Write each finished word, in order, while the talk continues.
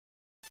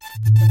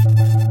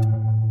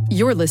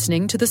You're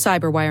listening to the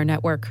Cyberwire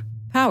Network,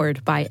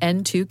 powered by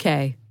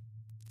N2K.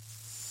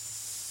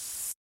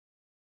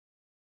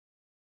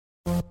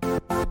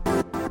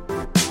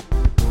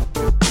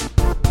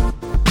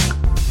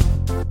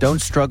 Don't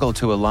struggle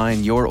to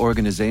align your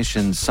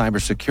organization's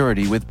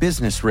cybersecurity with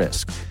business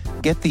risk.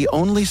 Get the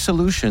only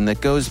solution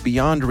that goes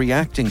beyond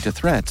reacting to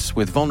threats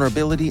with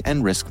vulnerability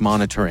and risk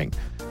monitoring.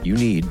 You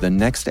need the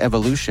next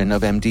evolution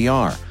of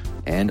MDR,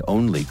 and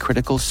only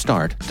Critical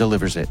Start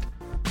delivers it.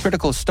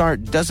 Critical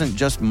Start doesn't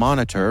just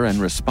monitor and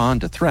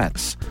respond to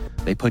threats.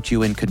 They put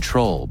you in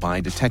control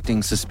by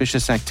detecting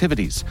suspicious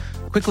activities,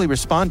 quickly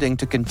responding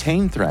to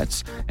contain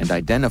threats, and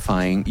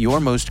identifying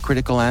your most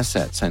critical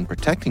assets and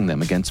protecting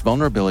them against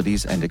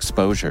vulnerabilities and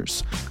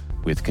exposures.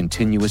 With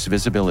continuous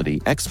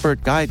visibility,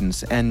 expert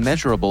guidance, and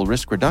measurable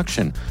risk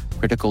reduction,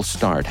 Critical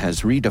Start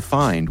has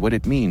redefined what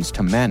it means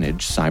to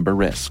manage cyber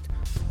risk.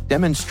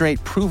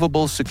 Demonstrate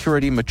provable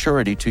security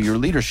maturity to your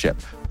leadership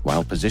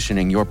while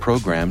positioning your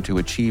program to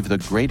achieve the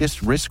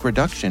greatest risk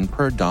reduction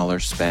per dollar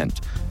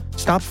spent.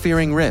 Stop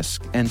fearing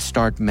risk and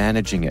start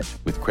managing it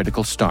with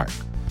Critical Start.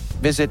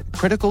 Visit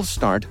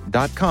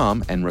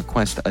criticalstart.com and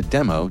request a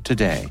demo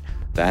today.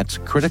 That's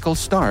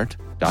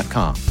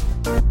criticalstart.com.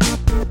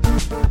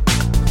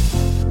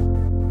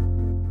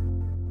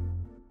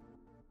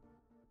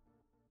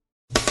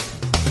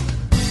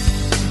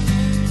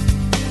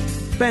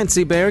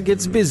 Fancy Bear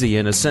gets busy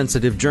in a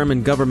sensitive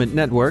German government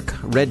network.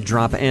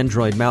 RedDrop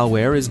Android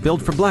malware is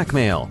built for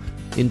blackmail.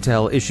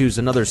 Intel issues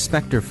another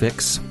Spectre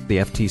fix. The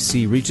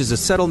FTC reaches a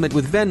settlement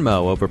with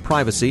Venmo over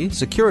privacy,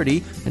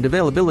 security, and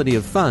availability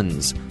of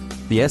funds.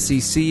 The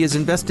SEC is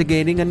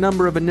investigating a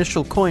number of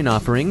initial coin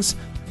offerings.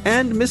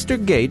 And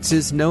Mr. Gates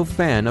is no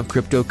fan of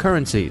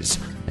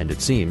cryptocurrencies. And it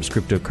seems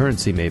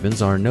cryptocurrency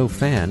mavens are no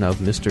fan of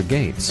Mr.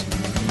 Gates.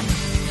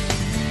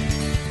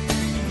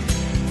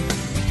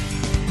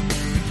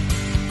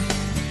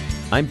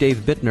 I'm Dave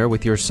Bittner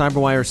with your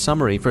CyberWire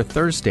summary for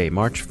Thursday,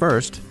 March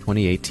 1st,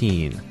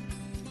 2018.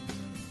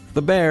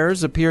 The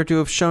bears appear to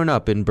have shown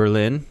up in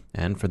Berlin,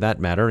 and for that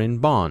matter, in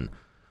Bonn.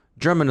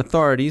 German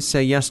authorities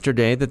say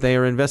yesterday that they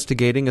are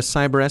investigating a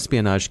cyber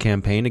espionage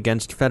campaign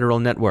against federal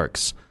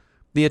networks.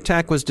 The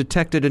attack was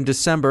detected in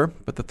December,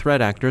 but the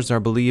threat actors are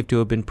believed to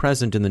have been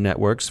present in the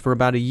networks for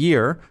about a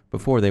year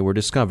before they were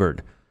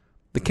discovered.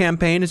 The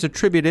campaign is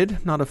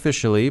attributed, not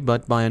officially,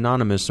 but by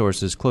anonymous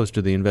sources close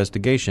to the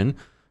investigation,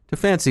 to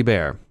Fancy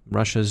Bear,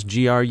 Russia's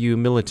GRU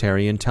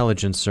military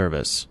intelligence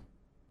service.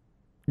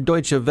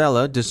 Deutsche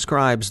Welle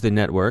describes the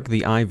network,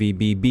 the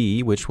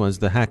IVBB, which was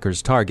the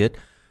hacker's target,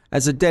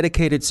 as a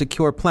dedicated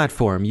secure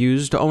platform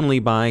used only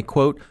by,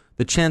 quote,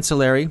 the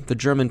Chancellery, the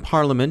German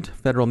Parliament,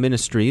 federal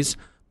ministries,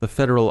 the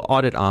Federal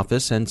Audit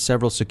Office, and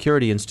several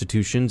security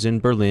institutions in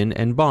Berlin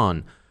and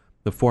Bonn,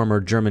 the former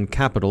German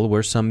capital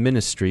where some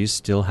ministries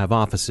still have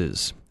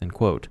offices, end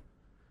quote.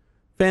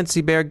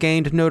 Fancy Bear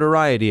gained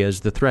notoriety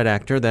as the threat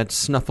actor that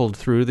snuffled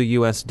through the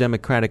U.S.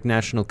 Democratic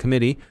National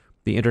Committee,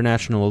 the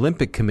International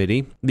Olympic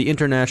Committee, the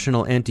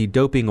International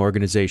Anti-Doping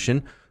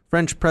Organization,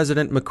 French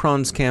President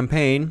Macron's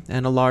campaign,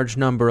 and a large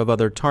number of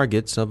other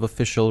targets of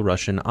official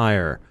Russian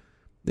ire.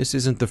 This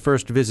isn't the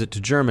first visit to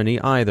Germany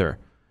either.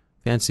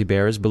 Fancy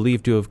Bear is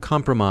believed to have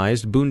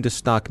compromised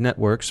Bundestag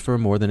networks for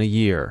more than a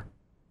year.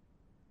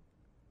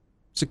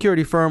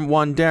 Security firm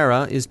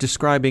Wandera is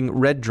describing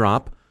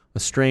RedDrop, a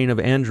strain of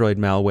Android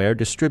malware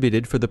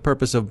distributed for the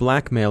purpose of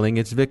blackmailing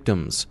its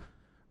victims.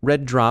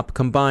 RedDrop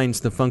combines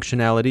the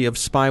functionality of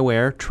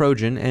spyware,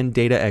 Trojan, and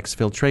data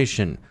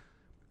exfiltration.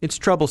 It's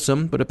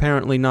troublesome, but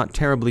apparently not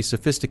terribly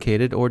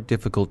sophisticated or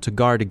difficult to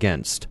guard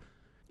against.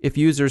 If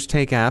users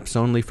take apps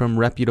only from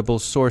reputable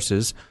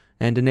sources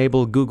and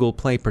enable Google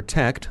Play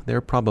Protect,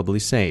 they're probably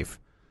safe.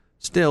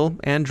 Still,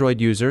 Android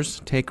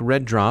users take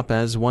RedDrop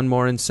as one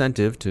more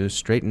incentive to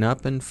straighten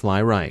up and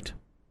fly right.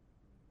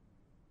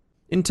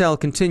 Intel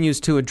continues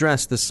to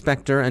address the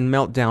Spectre and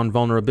Meltdown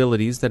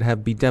vulnerabilities that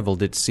have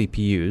bedeviled its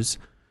CPUs.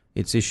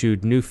 It's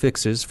issued new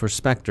fixes for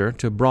Spectre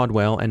to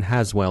Broadwell and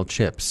Haswell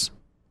chips.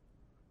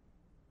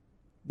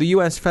 The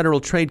U.S. Federal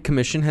Trade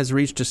Commission has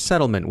reached a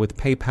settlement with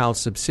PayPal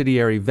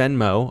subsidiary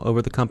Venmo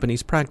over the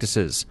company's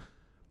practices.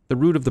 The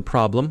root of the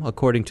problem,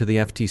 according to the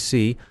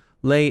FTC,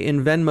 lay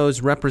in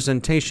Venmo's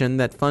representation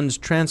that funds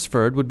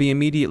transferred would be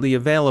immediately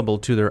available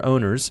to their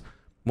owners,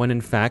 when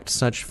in fact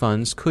such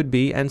funds could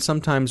be and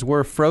sometimes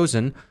were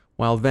frozen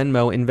while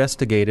Venmo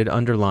investigated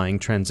underlying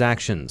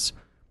transactions.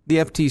 The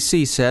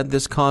FTC said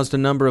this caused a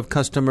number of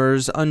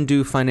customers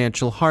undue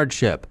financial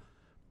hardship.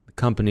 The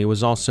company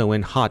was also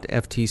in hot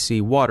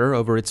FTC water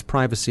over its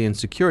privacy and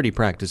security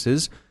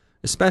practices,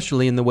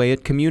 especially in the way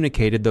it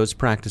communicated those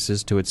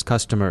practices to its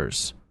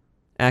customers.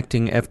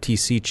 Acting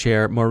FTC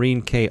Chair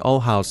Maureen K.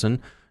 Ullhausen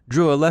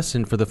drew a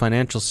lesson for the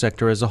financial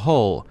sector as a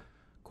whole.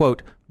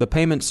 Quote, the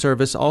payment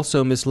service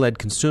also misled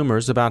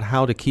consumers about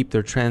how to keep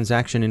their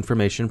transaction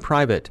information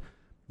private.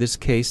 This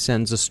case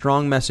sends a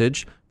strong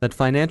message that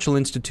financial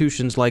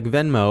institutions like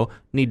Venmo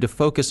need to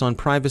focus on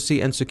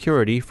privacy and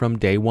security from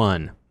day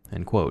one,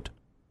 end quote.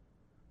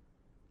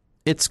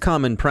 It's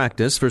common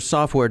practice for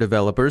software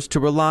developers to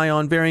rely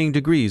on varying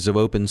degrees of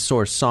open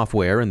source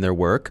software in their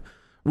work.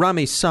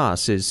 Rami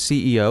Sass is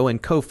CEO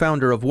and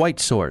co-founder of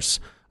WhiteSource,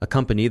 a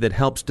company that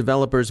helps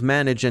developers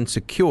manage and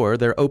secure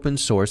their open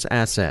source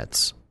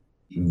assets.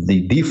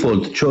 The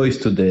default choice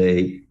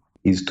today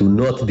is to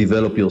not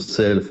develop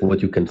yourself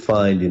what you can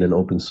find in an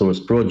open source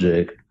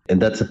project.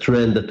 And that's a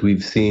trend that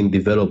we've seen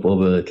develop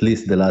over at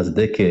least the last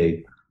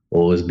decade,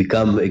 or has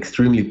become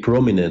extremely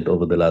prominent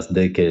over the last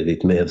decade.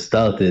 It may have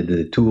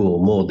started 2 or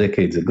more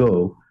decades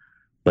ago.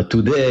 But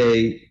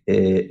today,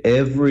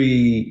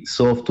 every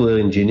software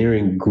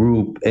engineering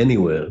group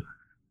anywhere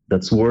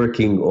that's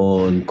working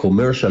on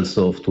commercial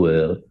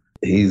software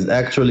is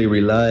actually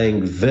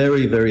relying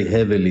very, very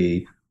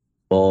heavily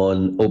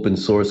on open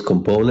source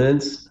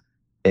components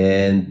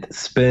and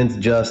spends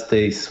just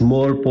a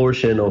small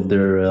portion of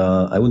their,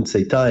 I wouldn't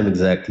say time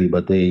exactly,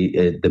 but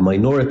the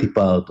minority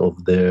part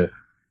of their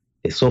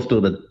software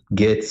that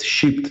gets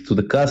shipped to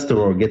the customer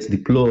or gets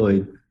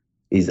deployed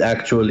is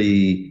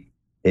actually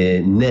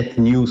net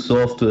new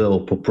software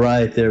or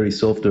proprietary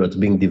software that's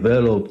being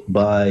developed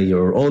by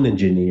your own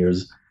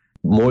engineers.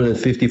 More than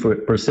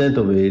 50%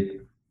 of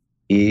it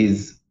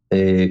is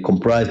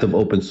comprised of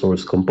open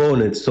source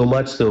components, so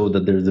much so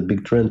that there's a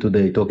big trend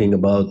today talking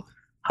about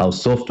how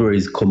software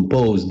is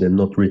composed and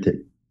not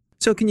written.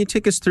 So can you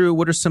take us through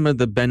what are some of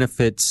the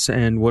benefits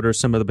and what are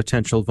some of the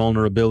potential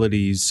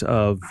vulnerabilities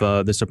of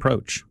this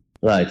approach?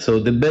 Right. So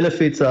the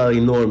benefits are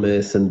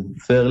enormous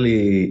and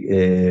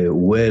fairly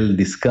well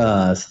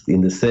discussed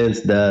in the sense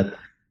that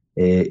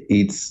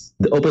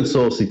the open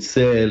source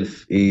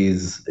itself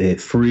is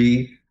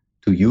free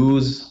to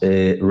use,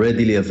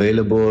 readily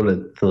available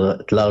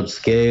at large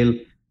scale,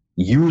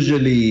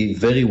 usually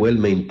very well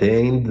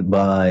maintained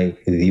by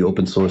the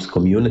open source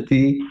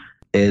community,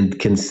 and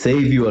can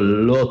save you a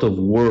lot of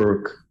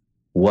work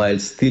while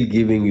still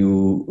giving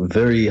you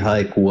very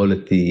high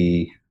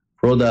quality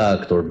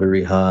product or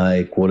very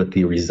high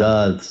quality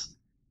results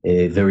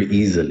very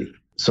easily.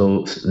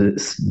 So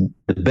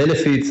the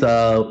benefits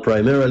are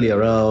primarily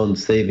around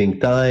saving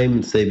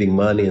time, saving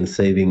money, and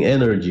saving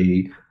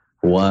energy,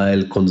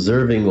 while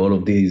conserving all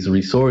of these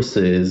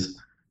resources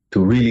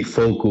to really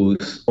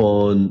focus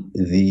on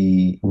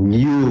the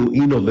new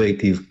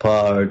innovative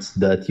parts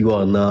that you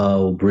are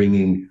now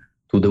bringing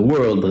to the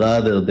world,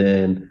 rather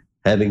than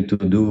having to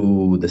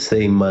do the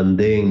same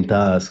mundane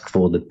task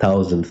for the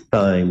 1,000th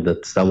time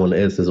that someone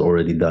else has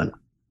already done.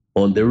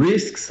 On the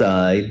risk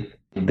side,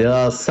 there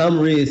are some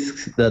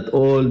risks that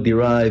all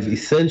derive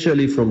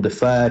essentially from the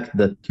fact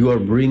that you are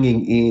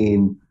bringing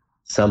in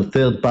some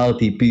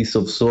third-party piece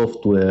of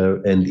software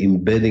and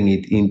embedding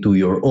it into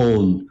your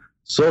own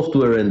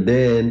software and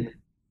then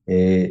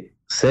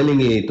selling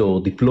it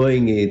or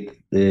deploying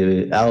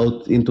it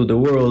out into the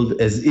world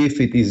as if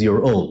it is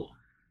your own.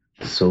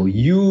 So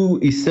you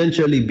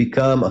essentially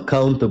become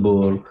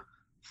accountable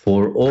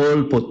for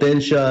all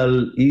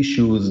potential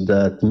issues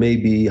that may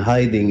be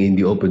hiding in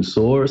the open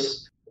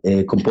source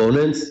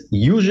components.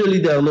 Usually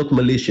they are not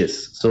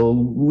malicious. So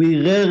we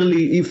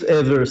rarely, if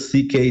ever,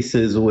 see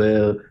cases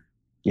where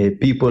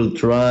people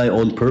try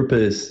on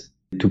purpose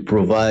to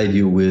provide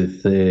you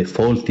with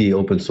faulty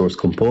open source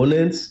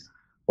components.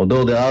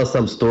 Although there are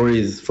some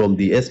stories from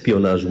the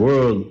espionage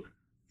world,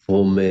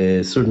 from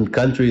certain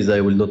countries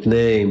I will not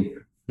name,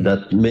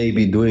 that may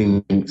be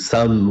doing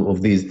some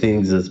of these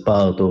things as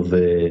part of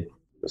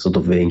sort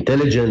of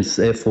intelligence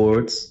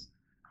efforts.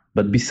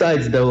 But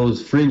besides those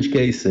fringe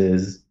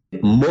cases,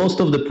 most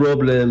of the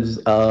problems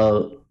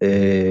are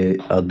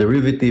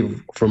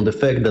derivative from the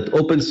fact that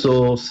open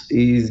source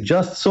is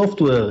just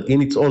software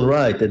in its own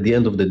right at the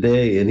end of the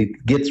day, and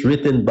it gets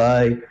written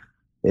by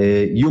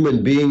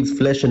human beings,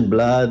 flesh and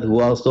blood, who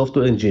are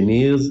software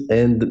engineers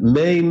and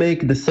may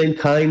make the same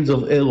kinds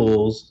of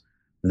errors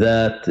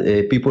that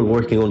people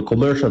working on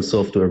commercial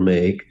software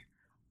make.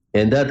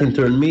 And that in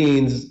turn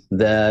means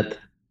that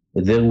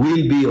there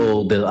will be,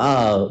 or there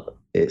are,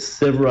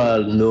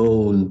 several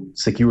known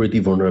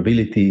security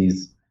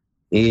vulnerabilities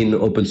in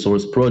open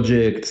source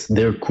projects.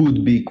 There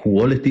could be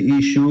quality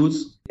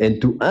issues.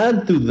 And to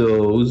add to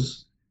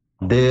those,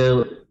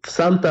 there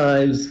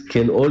sometimes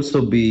can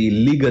also be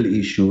legal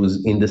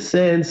issues, in the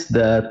sense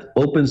that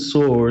open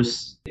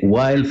source,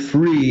 while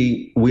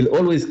free, will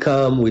always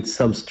come with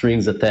some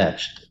strings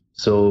attached.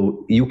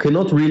 So you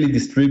cannot really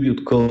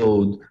distribute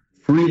code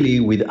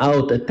freely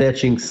without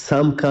attaching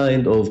some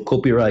kind of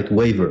copyright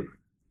waiver.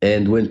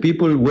 And when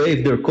people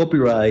waive their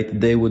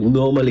copyright, they would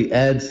normally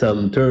add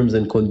some terms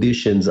and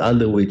conditions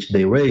under which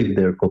they waive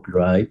their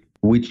copyright,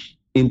 which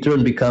in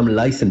turn become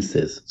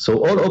licenses.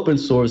 So all open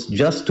source,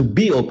 just to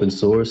be open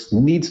source,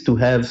 needs to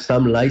have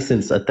some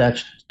license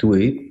attached to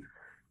it.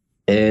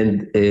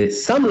 And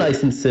some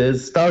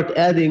licenses start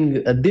adding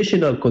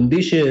additional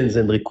conditions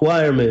and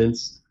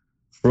requirements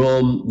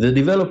from the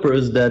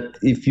developers that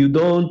if you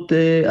don't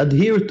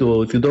adhere to,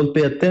 or if you don't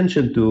pay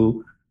attention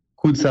to,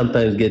 could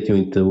sometimes get you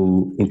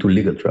into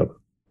legal trouble.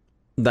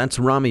 That's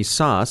Rami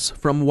Sass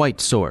from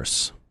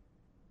WhiteSource.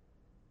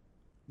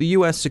 The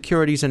U.S.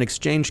 Securities and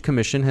Exchange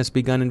Commission has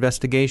begun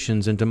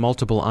investigations into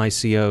multiple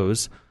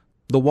ICOs.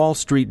 The Wall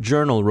Street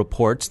Journal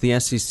reports the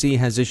SEC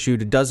has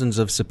issued dozens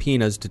of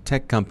subpoenas to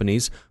tech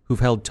companies who've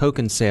held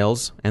token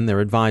sales and their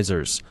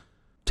advisors.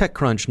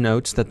 TechCrunch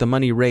notes that the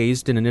money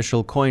raised in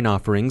initial coin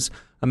offerings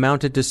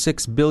amounted to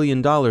 $6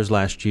 billion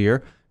last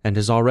year and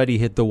has already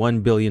hit the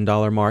 $1 billion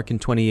mark in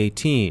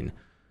 2018.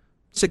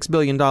 $6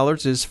 billion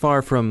is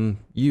far from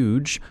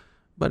huge,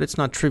 but it's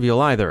not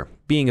trivial either,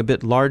 being a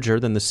bit larger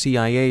than the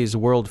CIA's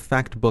World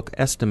Factbook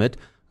estimate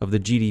of the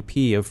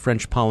GDP of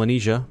French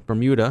Polynesia,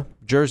 Bermuda,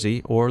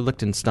 Jersey, or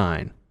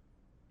Liechtenstein.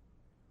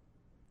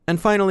 And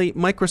finally,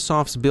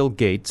 Microsoft's Bill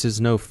Gates is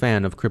no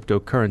fan of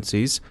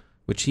cryptocurrencies,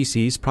 which he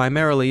sees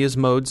primarily as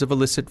modes of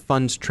illicit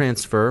funds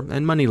transfer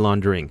and money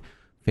laundering,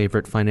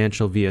 favorite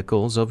financial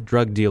vehicles of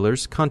drug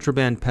dealers,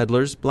 contraband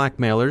peddlers,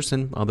 blackmailers,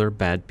 and other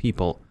bad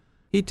people.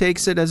 He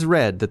takes it as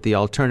read that the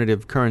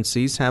alternative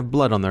currencies have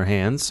blood on their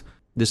hands.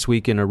 This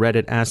week in a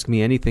Reddit Ask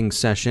Me Anything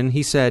session,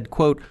 he said,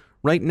 quote,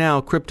 "Right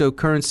now,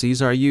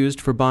 cryptocurrencies are used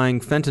for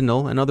buying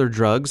fentanyl and other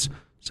drugs,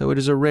 so it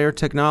is a rare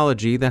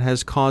technology that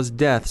has caused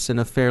deaths in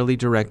a fairly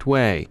direct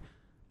way.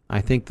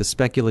 I think the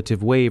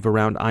speculative wave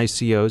around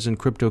ICOs and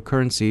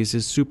cryptocurrencies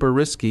is super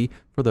risky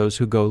for those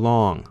who go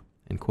long."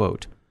 End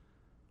quote.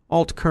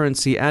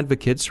 Alt-currency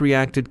advocates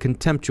reacted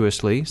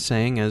contemptuously,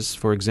 saying, as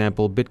for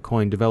example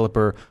Bitcoin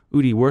developer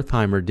Udi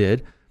Wertheimer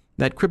did,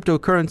 that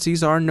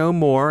cryptocurrencies are no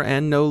more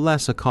and no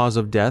less a cause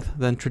of death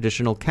than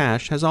traditional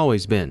cash has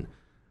always been.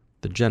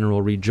 The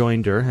general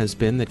rejoinder has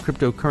been that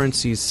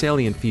cryptocurrency's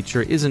salient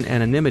feature isn't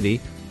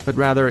anonymity, but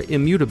rather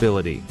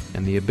immutability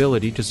and the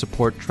ability to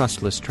support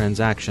trustless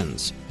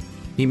transactions.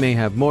 He may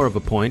have more of a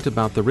point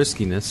about the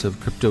riskiness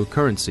of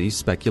cryptocurrency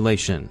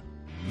speculation.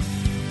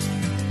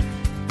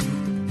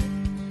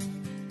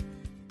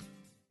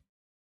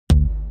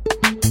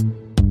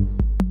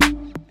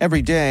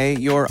 Every day,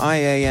 your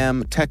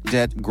IAM tech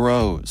debt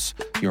grows.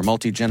 Your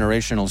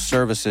multi-generational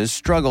services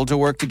struggle to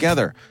work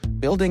together.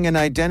 Building an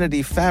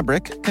identity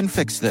fabric can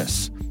fix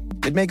this.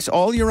 It makes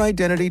all your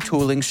identity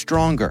tooling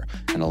stronger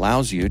and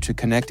allows you to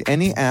connect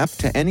any app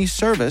to any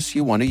service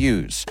you want to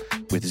use,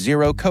 with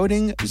zero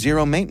coding,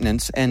 zero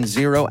maintenance, and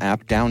zero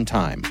app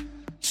downtime.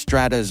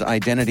 Strata's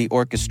identity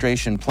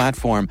orchestration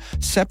platform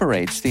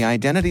separates the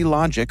identity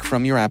logic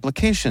from your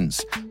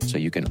applications, so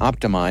you can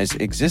optimize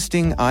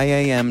existing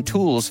IAM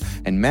tools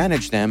and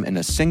manage them in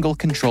a single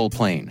control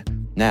plane.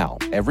 Now,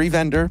 every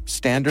vendor,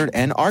 standard,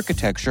 and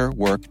architecture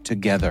work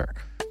together.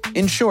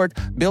 In short,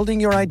 building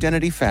your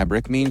identity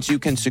fabric means you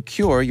can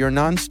secure your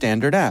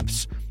non-standard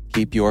apps,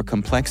 keep your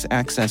complex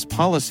access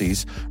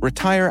policies,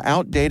 retire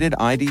outdated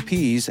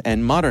IDPs,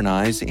 and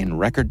modernize in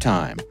record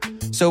time.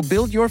 So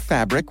build your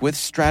fabric with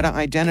Strata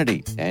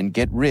Identity and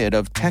get rid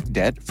of tech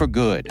debt for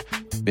good.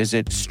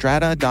 Visit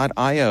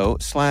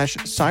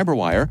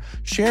strata.io/cyberwire,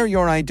 share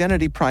your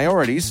identity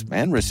priorities,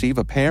 and receive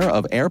a pair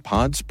of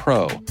AirPods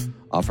Pro.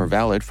 Offer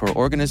valid for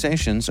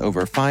organizations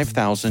over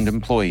 5,000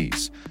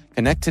 employees.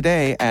 Connect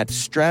today at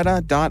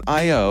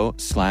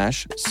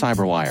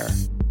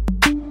strata.io/cyberwire.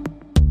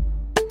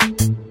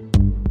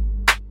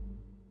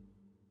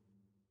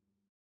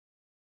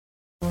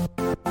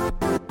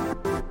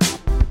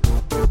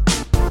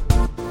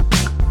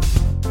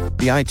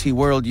 The IT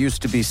world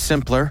used to be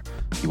simpler.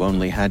 You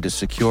only had to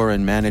secure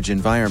and manage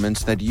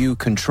environments that you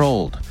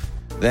controlled.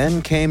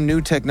 Then came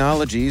new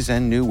technologies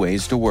and new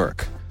ways to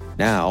work.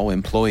 Now,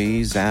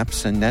 employees,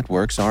 apps, and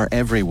networks are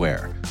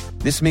everywhere.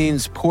 This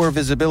means poor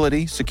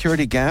visibility,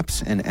 security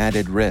gaps, and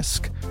added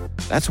risk.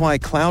 That's why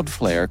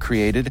Cloudflare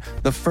created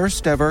the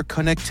first-ever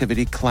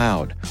connectivity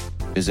cloud.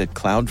 Visit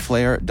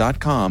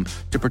cloudflare.com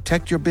to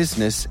protect your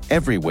business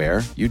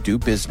everywhere you do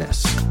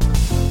business.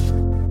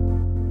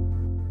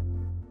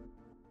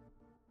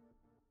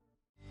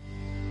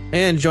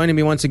 And joining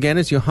me once again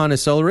is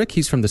Johannes Ullrich.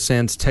 He's from the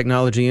SANS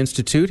Technology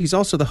Institute. He's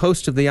also the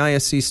host of the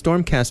ICS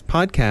Stormcast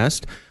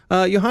podcast.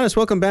 Johannes,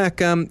 welcome back.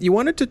 You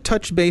wanted to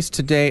touch base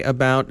today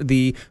about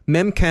the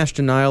Memcache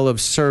denial of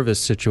service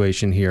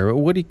situation here.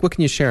 What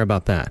can you share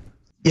about that?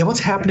 Yeah,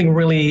 what's happening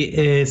really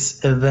is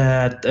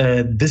that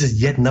this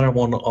is yet another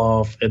one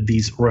of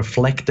these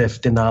reflective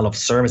denial of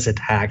service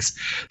attacks.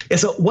 Yeah,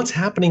 so what's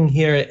happening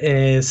here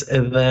is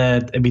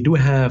that we do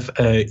have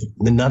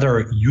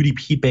another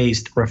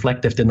UDP-based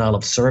reflective denial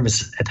of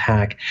service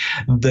attack.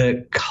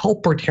 The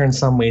culprit here in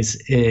some ways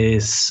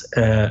is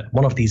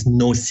one of these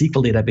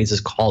NoSQL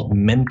databases called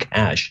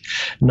Memcache.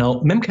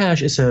 Now,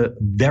 Memcache is a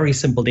very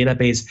simple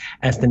database.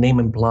 As the name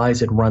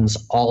implies, it runs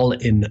all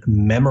in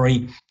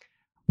memory.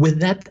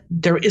 With that,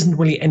 there isn't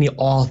really any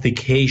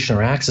authentication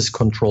or access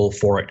control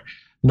for it.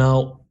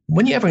 Now,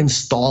 when you ever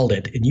installed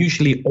it, it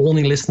usually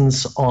only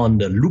listens on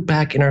the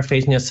loopback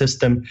interface in your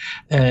system,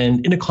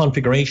 and in a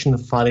configuration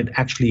file, it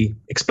actually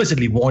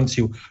explicitly warns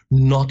you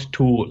not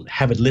to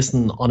have it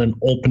listen on an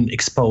open,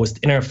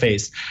 exposed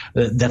interface.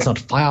 That's not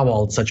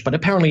firewall and such, but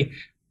apparently,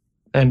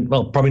 and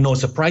well, probably no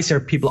surprise here,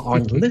 people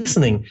aren't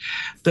listening.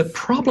 The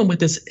problem with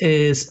this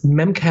is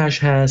Memcache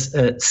has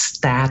a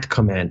stat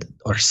command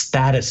or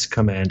status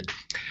command.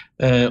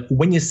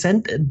 When you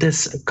send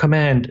this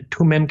command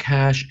to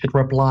Memcache, it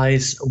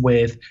replies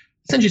with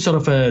essentially sort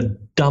of a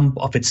dump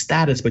of its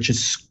status, which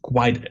is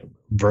quite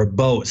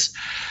verbose.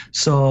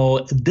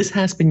 So this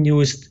has been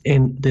used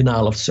in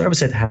denial of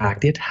service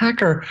attack. The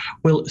attacker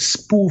will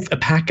spoof a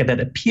packet that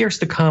appears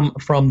to come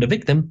from the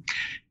victim,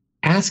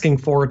 asking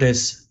for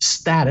this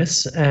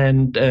status,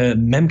 and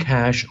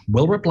Memcache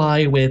will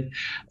reply with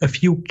a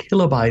few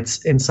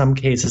kilobytes, in some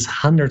cases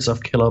hundreds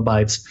of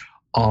kilobytes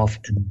of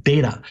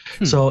data.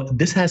 So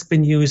this has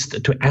been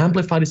used to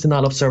amplify these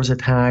denial of service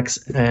attacks,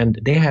 and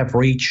they have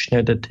reached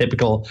the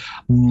typical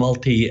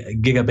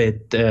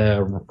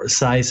multi-gigabit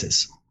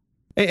sizes.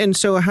 And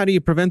so how do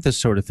you prevent this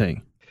sort of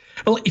thing?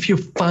 Well, if you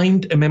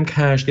find a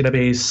Memcache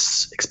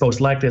database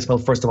exposed like this, well,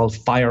 first of all,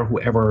 fire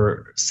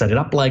whoever set it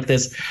up like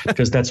this,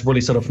 because that's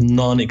really sort of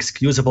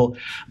non-excusable.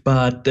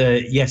 But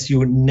yes,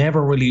 you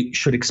never really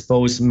should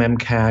expose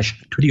Memcache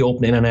to the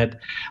open internet.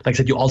 Like I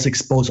said, you also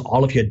expose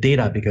all of your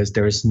data because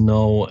there is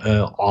no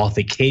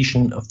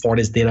authentication for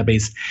this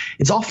database.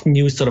 It's often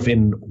used sort of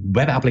in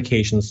web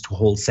applications to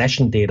hold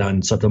session data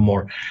and sort of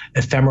more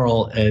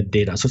ephemeral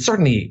data. So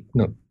certainly,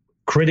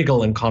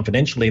 critical and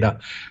confidential data,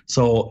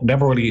 so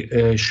never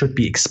really should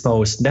be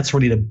exposed. That's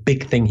really the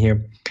big thing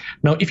here.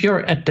 Now, if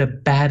you're at the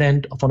bad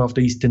end of one of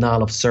these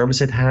denial of service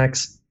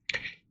attacks,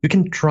 you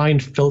can try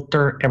and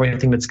filter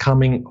everything that's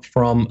coming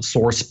from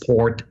source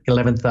port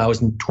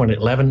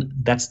 11,211.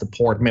 That's the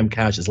port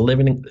Memcache is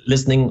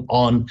listening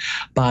on.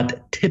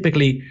 But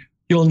typically,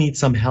 you'll need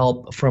some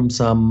help from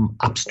some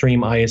upstream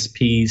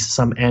ISPs,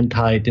 some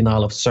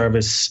anti-denial of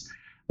service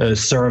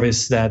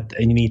service that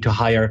you need to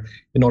hire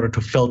in order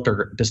to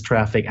filter this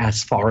traffic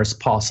as far as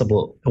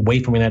possible away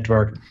from your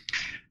network.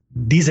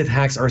 These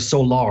attacks are so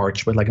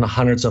large, with like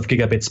hundreds of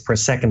gigabits per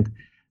second,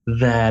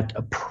 that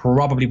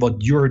probably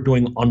what you're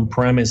doing on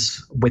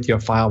premise with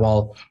your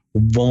firewall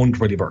won't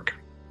really work.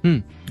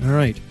 All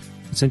right.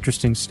 It's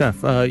interesting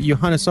stuff.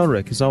 Johannes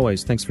Ullrich, as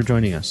always, thanks for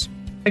joining us.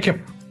 Thank you.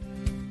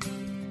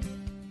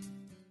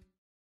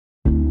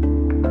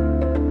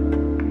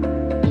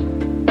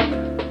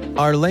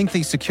 Are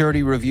lengthy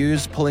security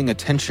reviews pulling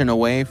attention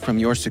away from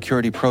your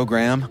security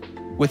program?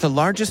 With the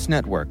largest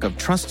network of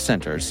trust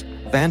centers,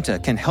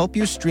 Vanta can help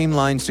you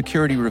streamline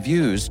security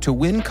reviews to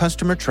win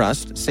customer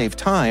trust, save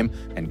time,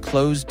 and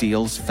close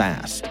deals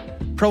fast.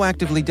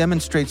 Proactively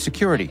demonstrate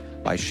security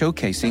by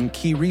showcasing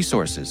key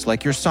resources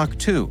like your SOC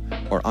 2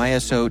 or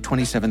ISO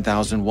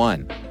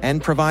 27001,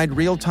 and provide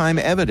real-time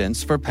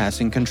evidence for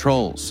passing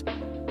controls.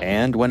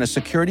 And when a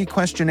security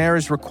questionnaire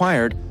is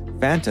required,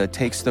 Vanta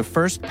takes the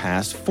first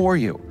pass for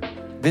you.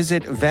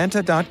 Visit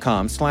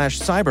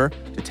vanta.com/cyber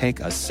to take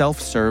a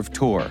self-serve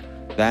tour.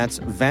 That's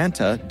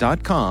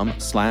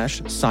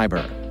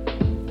vanta.com/cyber.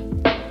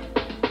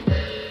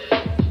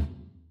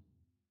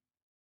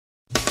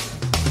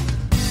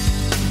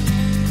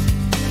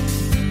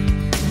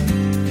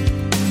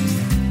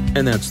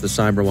 And that's the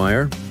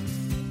Cyberwire.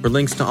 For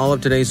links to all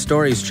of today's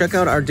stories, check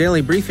out our daily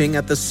briefing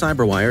at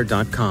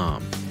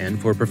thecyberwire.com. And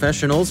for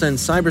professionals and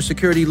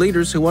cybersecurity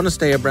leaders who want to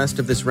stay abreast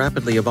of this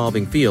rapidly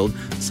evolving field,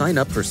 sign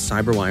up for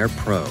Cyberwire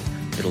Pro.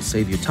 It'll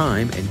save you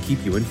time and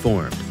keep you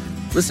informed.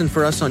 Listen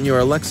for us on your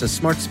Alexa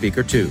smart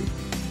speaker, too.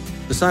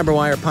 The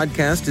Cyberwire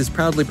podcast is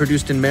proudly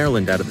produced in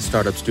Maryland out of the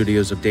startup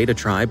studios of Data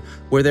Tribe,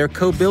 where they're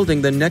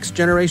co-building the next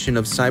generation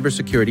of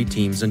cybersecurity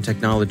teams and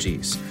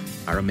technologies.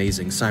 Our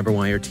amazing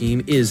Cyberwire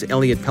team is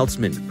Elliot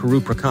Peltzman, Puru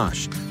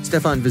Prakash,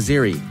 Stefan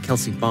Vaziri,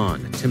 Kelsey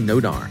Bond, Tim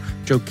Nodar,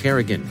 Joe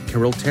Kerrigan,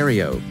 Carol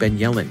Terrio, Ben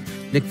Yellen,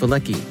 Nick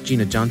Valecki,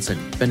 Gina Johnson,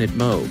 Bennett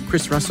Moe,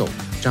 Chris Russell,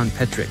 John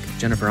Petrick,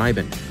 Jennifer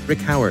Iben, Rick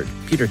Howard,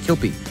 Peter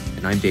Kilpie,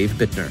 and I'm Dave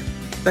Bittner.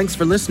 Thanks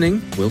for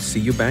listening. We'll see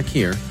you back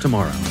here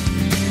tomorrow.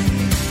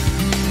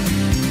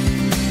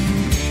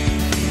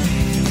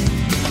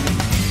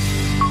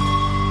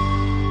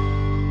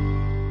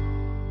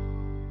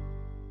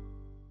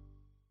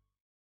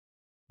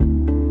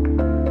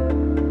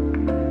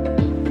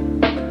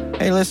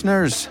 Hey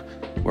listeners,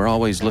 we're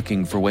always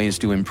looking for ways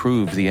to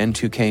improve the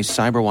N2K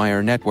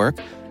Cyberwire network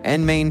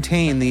and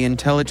maintain the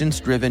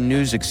intelligence-driven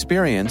news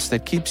experience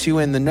that keeps you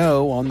in the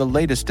know on the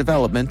latest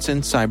developments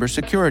in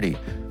cybersecurity.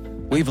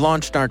 We've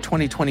launched our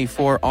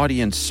 2024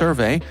 audience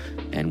survey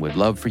and would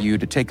love for you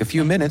to take a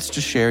few minutes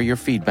to share your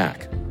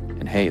feedback.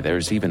 And hey,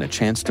 there's even a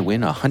chance to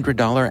win a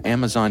 $100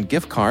 Amazon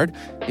gift card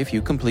if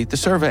you complete the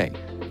survey.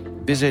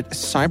 Visit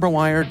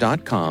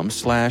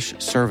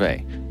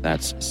cyberwire.com/survey.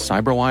 That's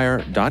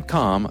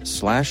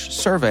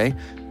cyberwire.com/survey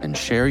and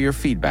share your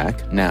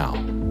feedback now.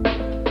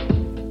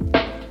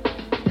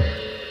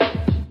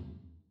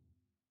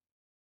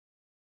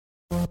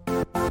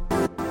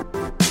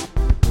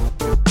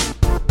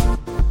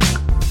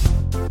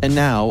 And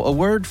now, a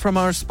word from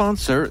our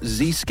sponsor,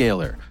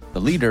 Zscaler,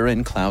 the leader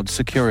in cloud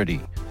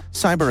security.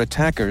 Cyber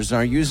attackers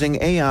are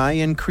using AI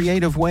in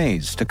creative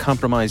ways to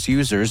compromise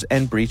users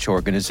and breach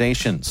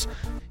organizations.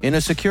 In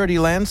a security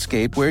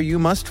landscape where you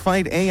must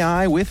fight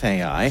AI with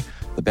AI,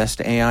 the best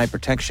AI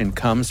protection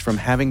comes from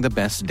having the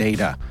best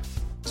data.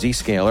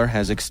 Zscaler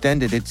has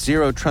extended its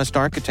zero-trust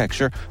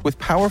architecture with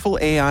powerful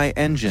AI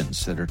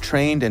engines that are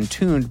trained and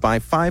tuned by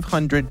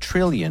 500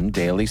 trillion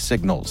daily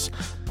signals.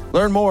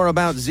 Learn more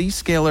about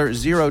Zscaler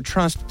Zero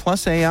Trust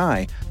Plus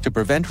AI to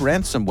prevent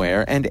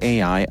ransomware and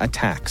AI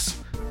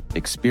attacks.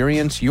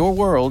 Experience your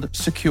world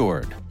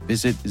secured.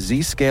 Visit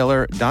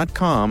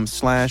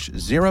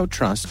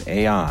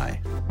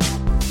zscaler.com/zerotrustai.